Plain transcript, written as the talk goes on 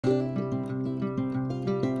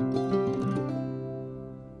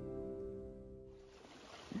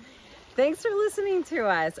Thanks for listening to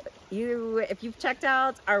us. If you've checked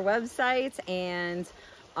out our website and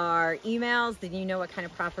our emails, then you know what kind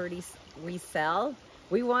of properties we sell.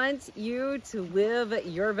 We want you to live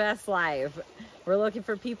your best life. We're looking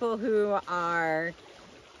for people who are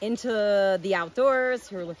into the outdoors,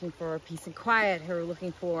 who are looking for peace and quiet, who are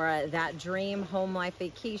looking for that dream home life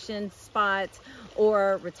vacation spot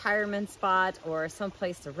or retirement spot or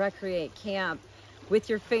someplace to recreate, camp with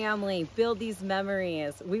your family, build these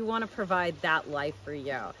memories. We want to provide that life for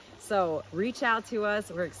you. So reach out to us.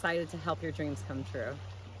 We're excited to help your dreams come true.